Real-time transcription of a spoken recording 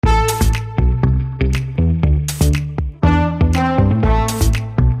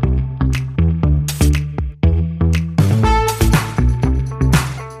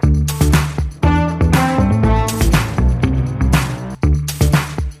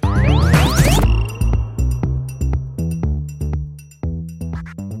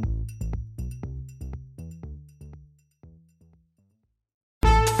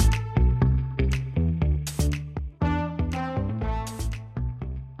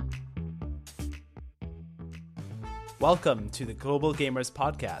Welcome to the Global Gamers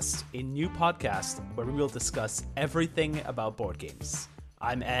Podcast, a new podcast where we will discuss everything about board games.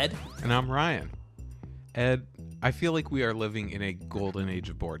 I'm Ed. And I'm Ryan. Ed, I feel like we are living in a golden age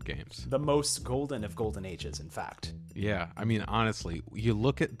of board games. The most golden of golden ages, in fact. Yeah, I mean, honestly, you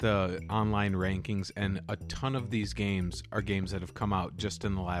look at the online rankings, and a ton of these games are games that have come out just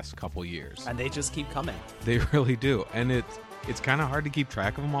in the last couple years. And they just keep coming. They really do. And it's kind of hard to keep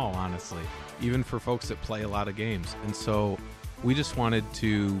track of them all, honestly, even for folks that play a lot of games. And so we just wanted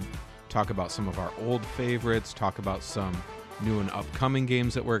to talk about some of our old favorites, talk about some new and upcoming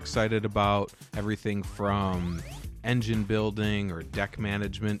games that we're excited about, everything from engine building or deck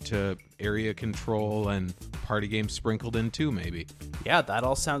management to area control and party games sprinkled in too, maybe. Yeah, that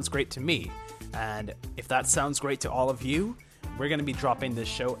all sounds great to me. And if that sounds great to all of you, we're going to be dropping this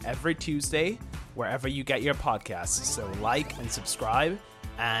show every Tuesday wherever you get your podcasts. So like and subscribe,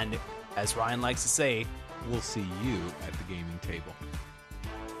 and as Ryan likes to say, we'll see you at the gaming table.